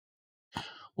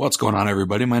What's going on,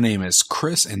 everybody? My name is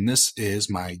Chris, and this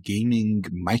is my gaming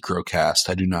microcast.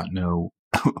 I do not know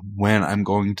when I'm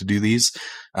going to do these.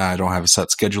 I don't have a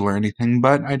set schedule or anything,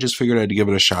 but I just figured I'd give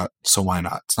it a shot, so why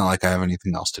not? It's not like I have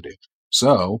anything else to do.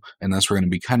 So, in this, we're going to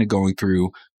be kind of going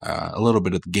through a little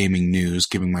bit of the gaming news,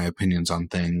 giving my opinions on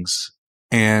things,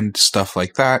 and stuff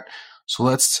like that. So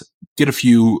let's get a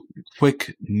few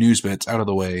quick news bits out of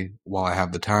the way while I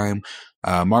have the time.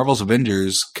 Marvel's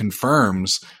Avengers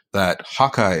confirms that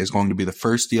Hawkeye is going to be the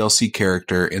first DLC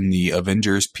character in the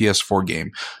Avengers PS4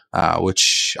 game,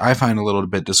 which I find a little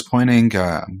bit disappointing.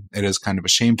 It is kind of a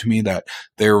shame to me that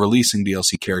they're releasing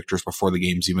DLC characters before the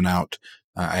game's even out.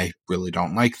 I really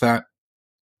don't like that.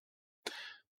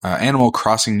 Animal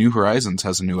Crossing New Horizons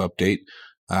has a new update,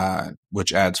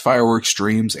 which adds fireworks,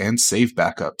 streams, and save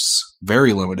backups.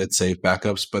 Very limited save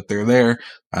backups, but they're there.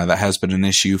 That has been an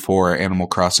issue for Animal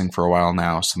Crossing for a while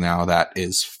now, so now that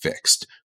is fixed,